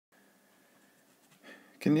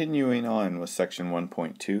Continuing on with section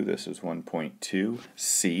 1.2, this is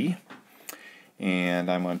 1.2C,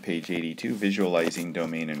 and I'm on page 82, visualizing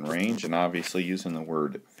domain and range, and obviously using the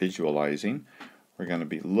word visualizing, we're going to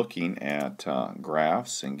be looking at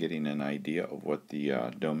graphs and getting an idea of what the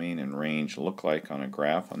domain and range look like on a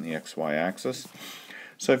graph on the XY axis.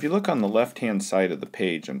 So if you look on the left-hand side of the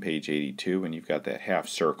page on page 82, and you've got that half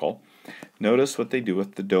circle, notice what they do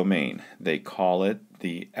with the domain. They call it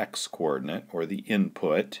the x-coordinate, or the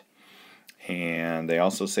input, and they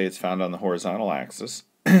also say it's found on the horizontal axis,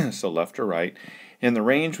 so left or right, and the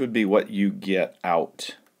range would be what you get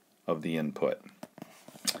out of the input,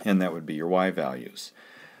 and that would be your y values.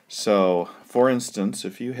 So, for instance,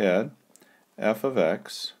 if you had f of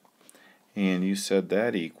x, and you said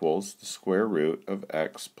that equals the square root of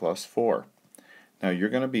x plus 4. Now you're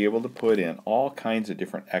going to be able to put in all kinds of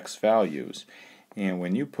different x values, and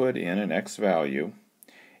when you put in an x value,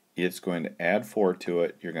 it's going to add 4 to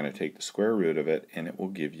it, you're going to take the square root of it, and it will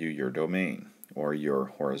give you your domain, or your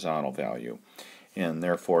horizontal value. And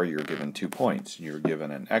therefore you're given 2 points. You're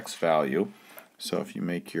given an x value, so if you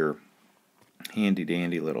make your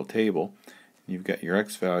handy-dandy little table, you've got your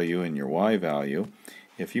x value and your y value.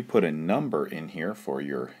 If you put a number in here for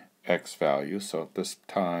your x value, so at this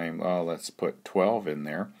time, let's put 12 in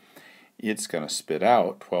there, it's going to spit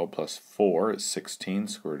out 12 plus 4 is 16,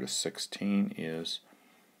 square root of 16 is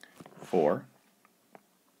 4.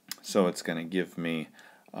 So it's going to give me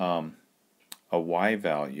a y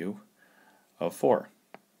value of 4.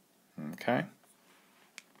 Okay?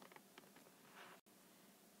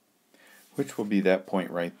 Which will be that point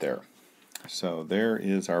right there. So there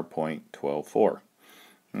is our point 12, 4.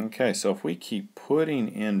 Okay, so if we keep putting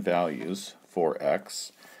in values for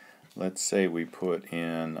x, let's say we put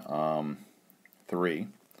in 3,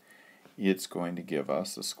 it's going to give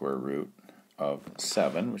us the square root of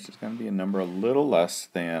 7, which is going to be a number a little less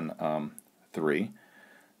than 3,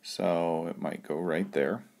 so it might go right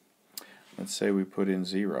there. Let's say we put in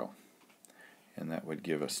 0, and that would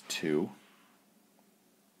give us 2.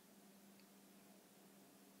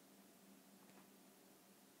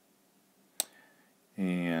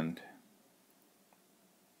 And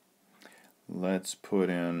let's put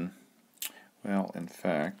in, well, in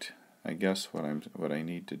fact, I guess what I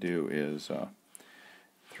need to do is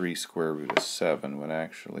 3 square root of 7 would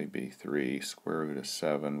actually be 3. Square root of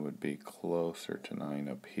 7 would be closer to 9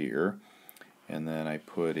 up here. And then I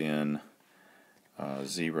put in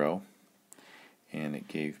 0, and it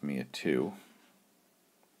gave me a 2.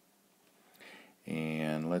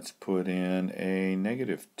 And let's put in a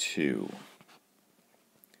negative 2.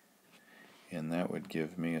 And that would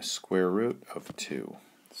give me a square root of 2.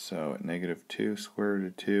 So at negative 2, square root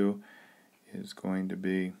of 2 is going to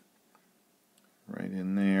be right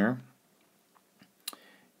in there.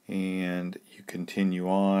 And you continue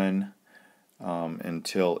on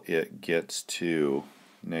until it gets to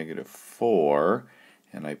negative 4,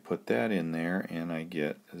 and I put that in there, and I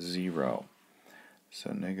get 0.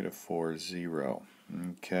 So negative 4, 0.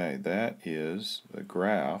 Okay, that is the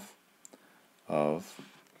graph of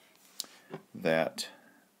that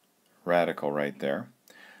radical right there.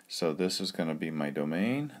 So this is going to be my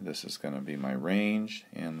domain, this is going to be my range,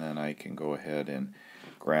 and then I can go ahead and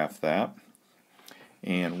graph that.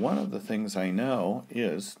 And one of the things I know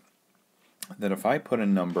is that if I put a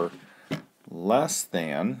number less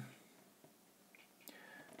than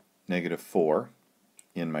negative 4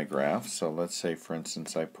 in my graph, so let's say for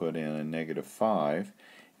instance I put in a negative 5,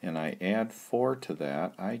 and I add 4 to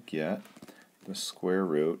that, I get the square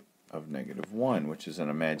root of negative 1, which is an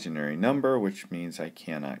imaginary number, which means I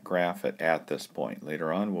cannot graph it at this point.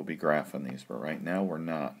 Later on we'll be graphing these, but right now we're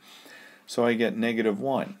not. So I get negative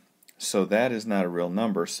 1. So that is not a real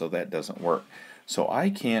number, so that doesn't work. So I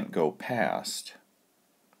can't go past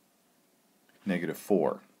negative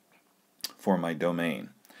 4 for my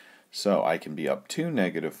domain. So I can be up to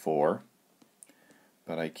negative 4,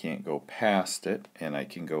 but I can't go past it, and I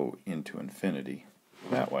can go into infinity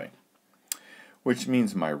that way. Which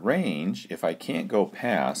means my range, if I can't go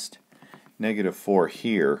past negative 4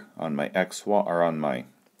 here on my or on my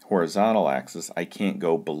horizontal axis, I can't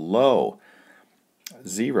go below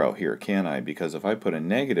 0 here, can I? Because if I put a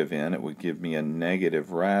negative in, it would give me a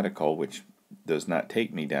negative radical, which does not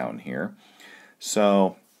take me down here.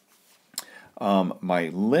 So my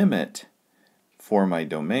limit for my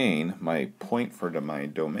domain, my point for my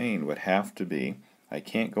domain would have to be, I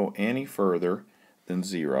can't go any further than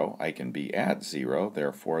 0. I can be at 0,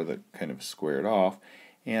 therefore that kind of squared off,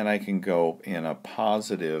 and I can go in a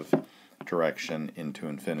positive direction into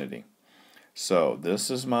infinity. So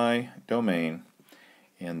this is my domain,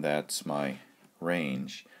 and that's my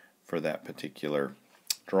range for that particular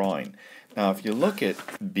drawing. Now if you look at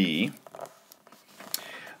B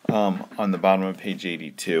on the bottom of page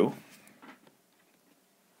 82,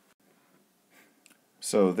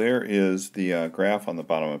 so there is the graph on the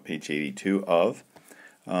bottom of page 82 of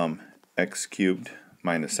x cubed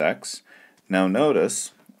minus x. Now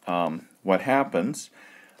notice what happens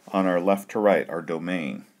on our left to right, our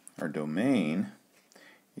domain. Our domain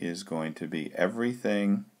is going to be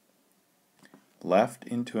everything left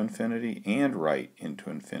into infinity and right into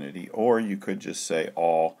infinity, or you could just say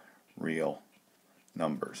all real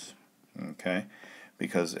numbers. Okay?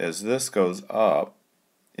 Because as this goes up,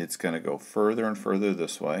 it's going to go further and further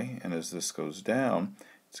this way, and as this goes down,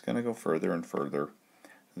 it's going to go further and further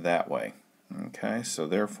that way. Okay, so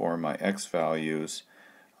therefore my x values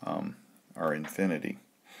are infinity.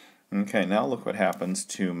 Okay, now look what happens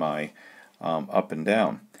to my up and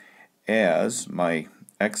down. As my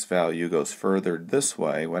x value goes further this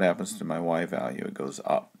way, what happens to my y value? It goes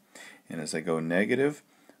up. And as I go negative,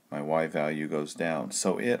 my y value goes down.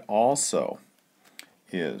 So it also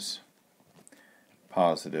is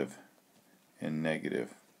positive and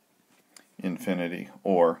negative infinity,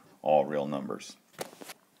 or all real numbers.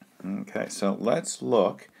 Okay, so let's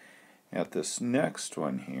look at this next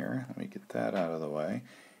one here. Let me get that out of the way.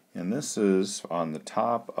 And this is on the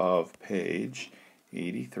top of page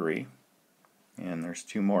 83. And there's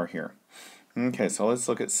two more here. Okay, so let's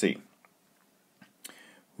look at C.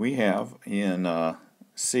 We have in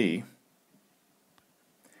C,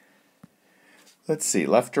 let's see,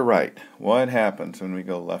 left to right. What happens when we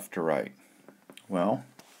go left to right? Well,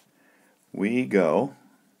 we go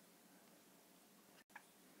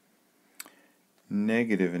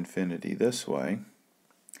negative infinity this way.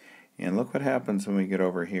 And look what happens when we get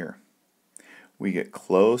over here. We get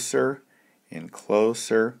closer and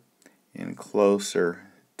closer and closer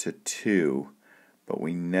to 2, but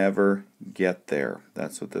we never get there.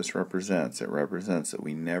 That's what this represents. It represents that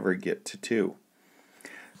we never get to 2.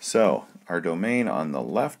 So our domain on the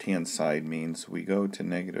left-hand side means we go to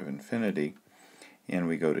negative infinity and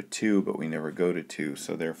we go to 2, but we never go to 2,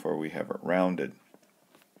 so therefore we have it rounded.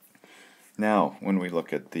 Now when we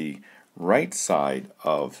look at the right side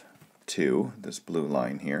of 2, this blue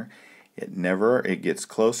line here, it gets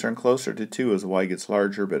closer and closer to 2 as y gets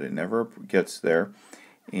larger, but it never gets there,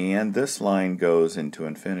 and this line goes into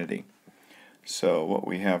infinity. So what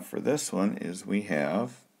we have for this one is we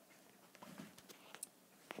have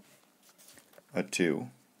a 2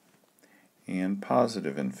 and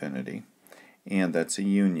positive infinity, and that's a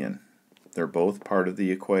union. They're both part of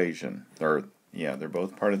the equation. They're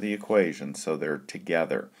both part of the equation, so they're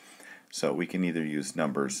together. So we can either use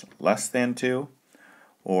numbers less than 2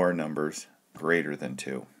 or numbers greater than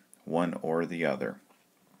 2, one or the other.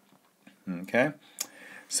 Okay?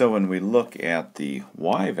 So when we look at the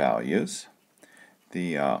y values,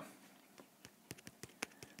 get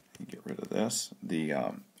rid of this, the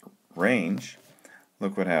range,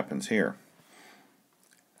 look what happens here.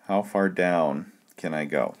 How far down can I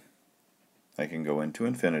go? I can go into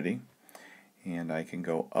infinity, and I can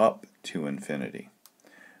go up to infinity.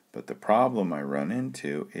 But the problem I run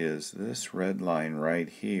into is this red line right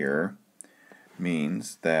here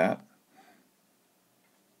means that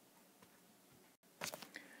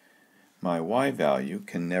my y value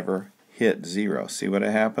can never hit 0. See what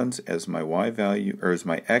happens? As my y value, or as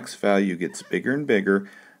my x value gets bigger and bigger,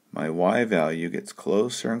 my y value gets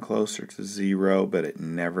closer and closer to 0, but it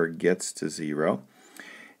never gets to 0.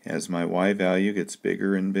 As my y value gets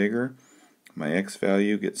bigger and bigger, my x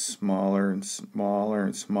value gets smaller and smaller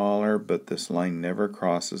and smaller, but this line never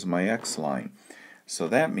crosses my x line. So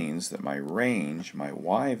that means that my range, my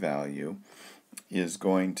y value, is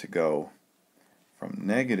going to go from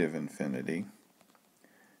negative infinity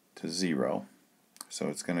to 0. So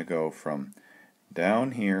it's going to go from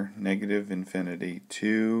down here, negative infinity,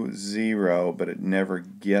 to 0, but it never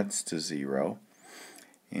gets to 0.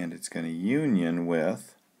 And it's going to union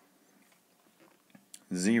with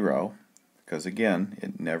 0, because again,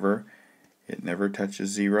 it never touches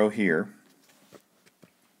 0 here.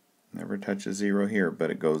 Never touches 0 here,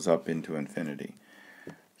 but it goes up into infinity.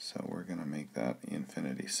 So we're going to make that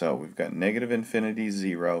infinity. So we've got negative infinity,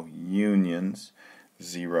 0, unions,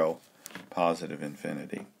 0, positive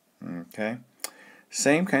infinity. Okay?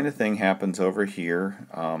 Same kind of thing happens over here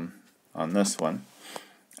on this one.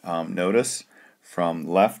 Notice from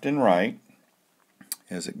left and right,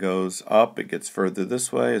 as it goes up, it gets further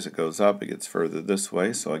this way. As it goes up, it gets further this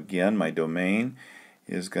way. So again, my domain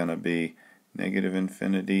is going to be negative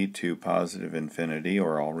infinity to positive infinity,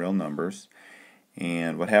 or all real numbers.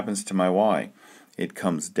 And what happens to my y? It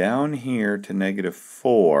comes down here to negative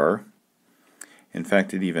 4, In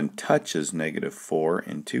fact, it even touches -4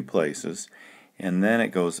 in 2 places, and then it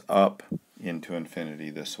goes up into infinity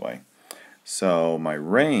this way. So my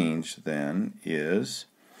range then is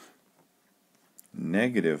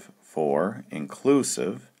 -4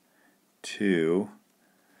 inclusive to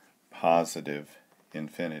positive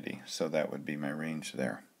infinity. So that would be my range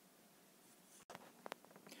there.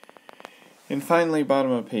 And finally,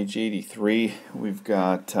 bottom of page 83, we've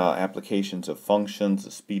got applications of functions,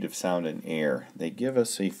 the speed of sound and air. They give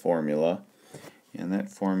us a formula, and that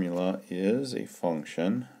formula is a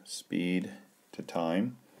function, speed to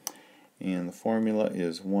time, and the formula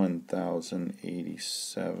is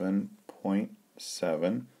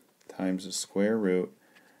 1087.7 times the square root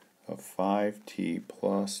of 5t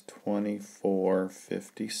plus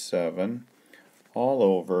 2457 all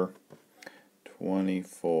over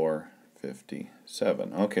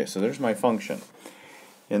 2457. Okay, so there's my function.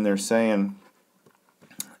 And they're saying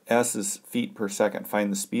S is feet per second.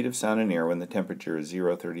 Find the speed of sound and air when the temperature is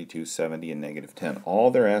 0, 32, 70, and -10.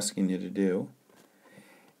 All they're asking you to do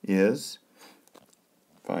is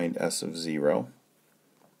find S of 0,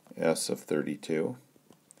 S of 32,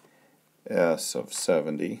 S of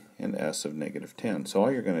 70, and S of -10. So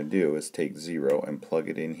all you're going to do is take 0 and plug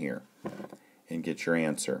it in here and get your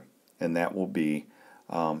answer. And that will be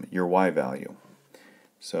your y value.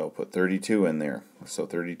 So put 32 in there. So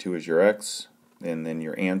 32 is your x, and then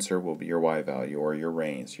your answer will be your y value, or your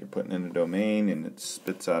range. You're putting in a domain and it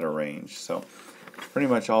spits out a range. So pretty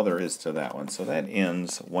much all there is to that one. So that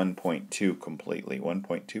ends 1.2 completely,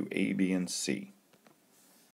 1.2 A, B, and C.